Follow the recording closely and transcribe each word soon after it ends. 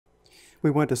we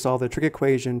want to solve the trig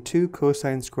equation 2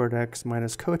 cosine squared x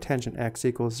minus cotangent x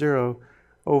equals 0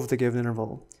 over the given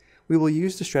interval. We will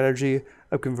use the strategy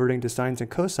of converting to sines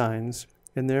and cosines,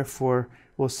 and therefore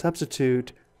we'll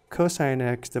substitute cosine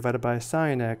x divided by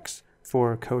sine x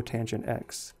for cotangent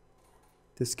x.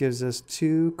 This gives us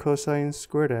 2 cosine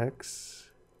squared x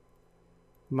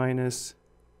minus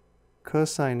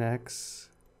cosine x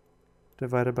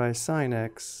divided by sine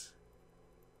x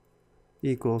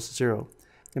equals 0.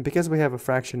 And because we have a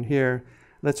fraction here,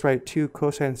 let's write 2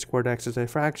 cosine squared x as a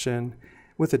fraction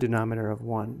with a denominator of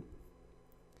 1.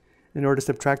 In order to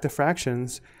subtract the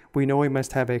fractions, we know we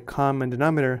must have a common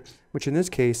denominator, which in this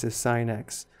case is sine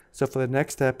x. So for the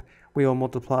next step, we will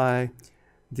multiply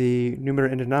the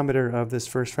numerator and denominator of this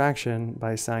first fraction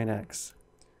by sine x.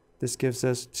 This gives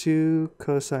us 2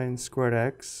 cosine squared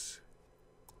x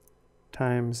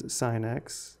times sine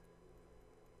x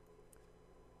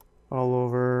all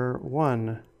over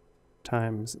 1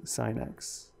 times sine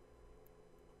x.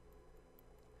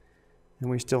 And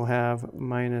we still have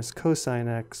minus cosine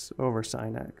x over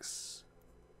sine x.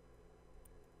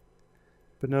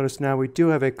 But notice now we do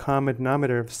have a common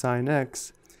denominator of sine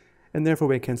x, and therefore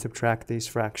we can subtract these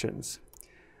fractions.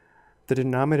 The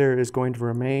denominator is going to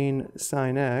remain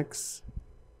sine x,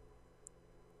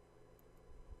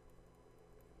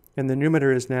 and the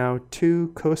numerator is now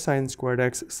 2 cosine squared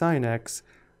x sine x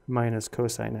minus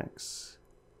cosine x.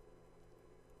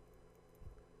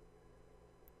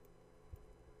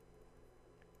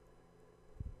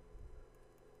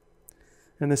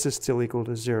 And this is still equal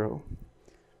to 0.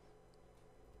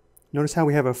 Notice how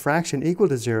we have a fraction equal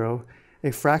to 0.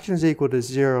 A fraction is equal to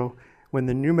 0 when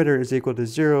the numerator is equal to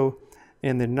 0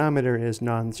 and the denominator is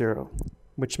non-zero,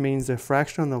 which means the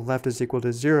fraction on the left is equal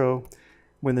to 0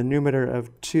 when the numerator of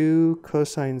 2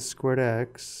 cosine squared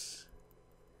x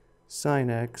sine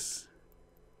x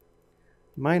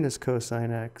minus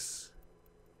cosine x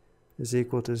is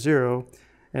equal to 0,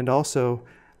 and also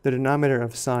the denominator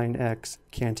of sine x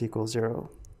can't equal 0.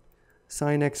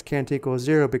 Sine x can't equal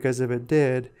 0 because if it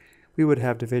did, we would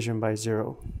have division by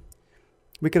 0.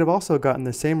 We could have also gotten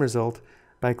the same result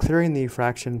by clearing the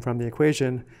fraction from the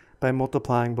equation by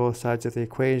multiplying both sides of the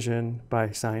equation by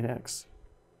sine x.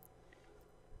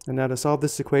 And now to solve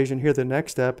this equation here, the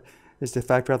next step is to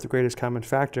factor out the greatest common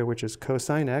factor, which is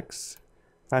cosine x.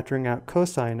 Factoring out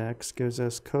cosine x gives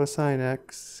us cosine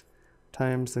x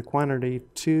times the quantity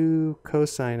 2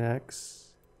 cosine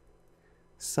x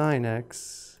sine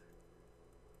x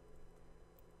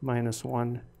minus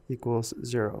 1 equals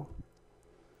 0.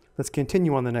 Let's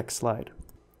continue on the next slide.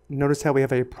 Notice how we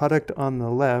have a product on the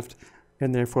left,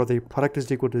 and therefore the product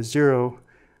is equal to 0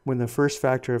 when the first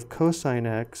factor of cosine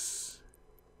x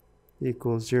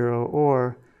equals 0,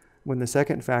 or when the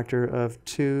second factor of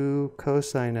 2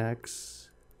 cosine x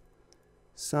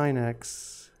sine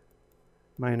x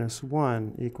minus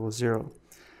 1 equals 0.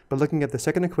 But looking at the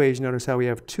second equation, notice how we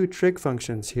have 2 trig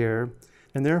functions here,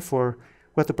 and therefore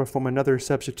we have to perform another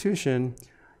substitution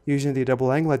using the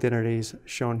double angle identities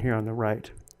shown here on the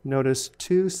right. Notice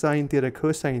 2 sine theta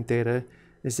cosine theta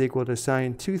is equal to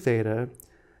sine 2 theta,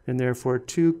 and therefore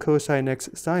 2 cosine x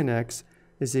sine x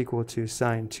is equal to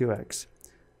sine 2x.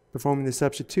 Performing the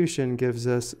substitution gives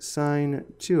us sine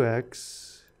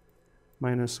 2x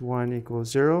minus 1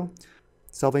 equals 0.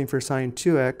 Solving for sine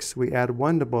 2x, we add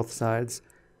 1 to both sides,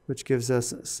 which gives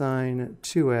us sine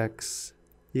 2x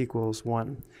equals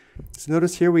 1. So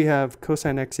notice here we have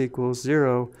cosine x equals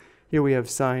 0. Here we have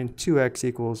sine 2x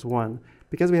equals 1.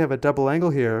 Because we have a double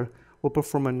angle here, we'll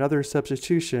perform another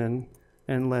substitution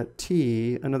and let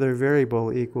t, another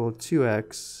variable, equal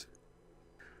 2x.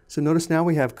 So notice now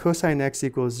we have cosine x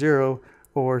equals 0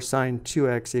 or sine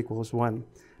 2x equals 1.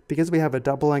 Because we have a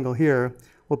double angle here,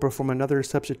 we'll perform another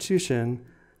substitution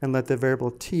and let the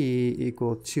variable t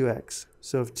equal 2x.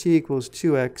 So if t equals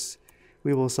 2x,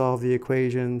 we will solve the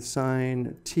equation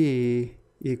sine t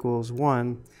equals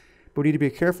 1. But we need to be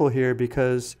careful here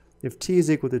because if t is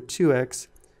equal to 2x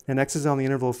and x is on the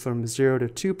interval from 0 to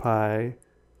 2 pi,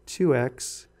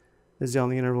 2x is on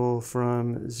the interval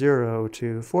from 0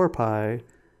 to 4 pi,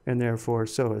 and therefore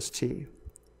so is t.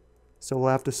 So we'll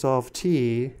have to solve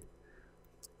t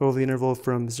over the interval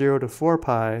from 0 to 4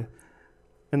 pi,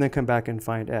 and then come back and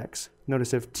find x.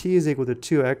 Notice if t is equal to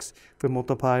 2x, if we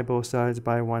multiply both sides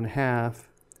by 1/2,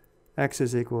 x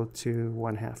is equal to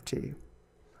 1/2 t.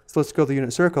 So let's go to the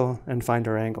unit circle and find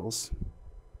our angles.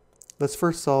 Let's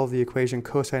first solve the equation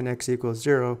cosine x equals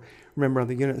 0. Remember on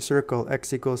the unit circle,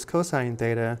 x equals cosine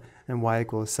theta and y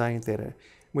equals sine theta,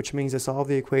 which means to solve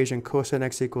the equation cosine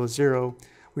x equals 0,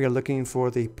 we are looking for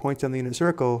the point on the unit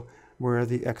circle where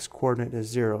the x coordinate is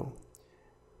 0.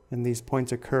 And these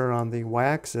points occur on the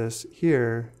y-axis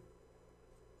here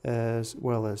as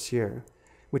well as here,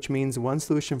 which means one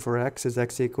solution for x is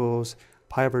x equals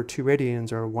pi over 2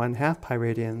 radians, or 1/2 pi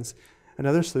radians.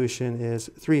 Another solution is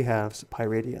 3/2 pi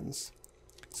radians.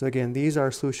 So again, these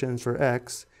are solutions for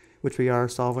x, which we are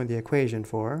solving the equation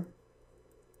for.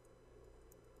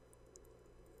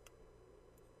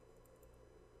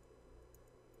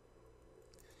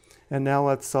 And now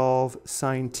let's solve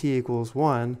sine t equals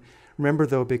 1. Remember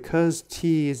though, because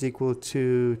t is equal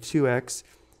to 2x,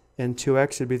 and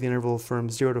 2x should be the interval from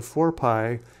 0 to 4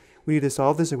 pi, we need to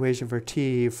solve this equation for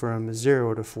t from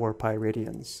 0 to 4 pi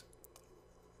radians.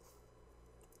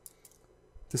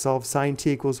 To solve sine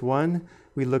t equals 1,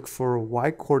 we look for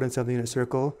y-coordinates of the unit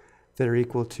circle that are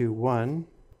equal to 1,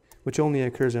 which only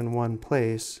occurs in one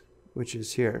place, which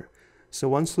is here. So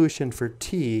one solution for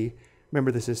t,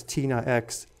 remember this is t not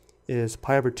x, is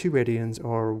pi over 2 radians,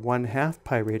 or 1/2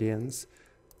 pi radians.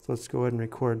 So let's go ahead and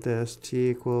record this. T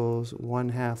equals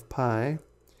 1/2 pi.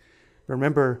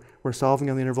 Remember, we're solving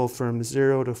on the interval from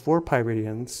 0 to 4 pi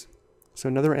radians. So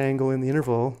another angle in the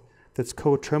interval that's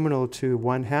coterminal to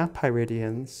 1/2 pi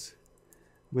radians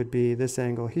would be this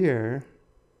angle here.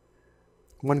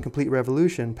 One complete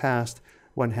revolution past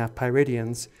 1/2 pi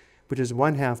radians, which is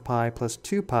 1/2 pi plus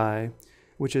 2 pi,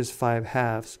 which is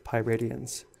 5/2 pi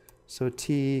radians. So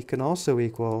t can also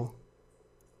equal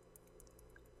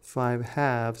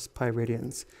 5/2 pi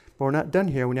radians. But we're not done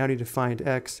here. We now need to find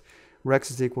x, where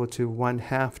x is equal to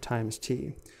 1/2 times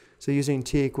t. So using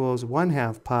t equals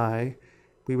 1/2 pi,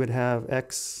 we would have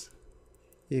x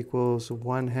equals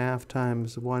 1/2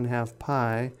 times 1/2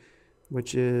 pi,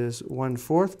 which is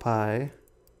 1/4 pi.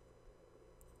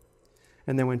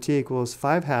 And then when t equals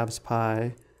 5/2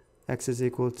 pi, x is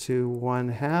equal to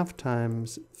 1/2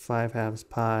 times 5/2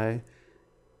 pi,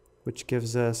 which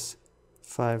gives us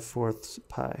 5/4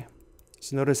 pi.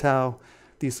 So notice how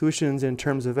these solutions in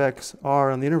terms of x are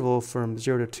on the interval from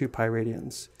 0 to 2 pi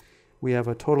radians. We have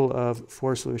a total of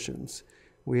 4 solutions.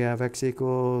 We have x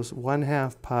equals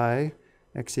 1/2 pi,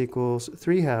 x equals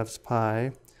 3/2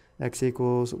 pi, x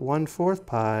equals 1/4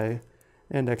 pi,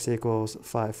 and x equals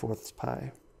 5/4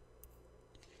 pi.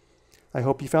 I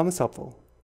hope you found this helpful.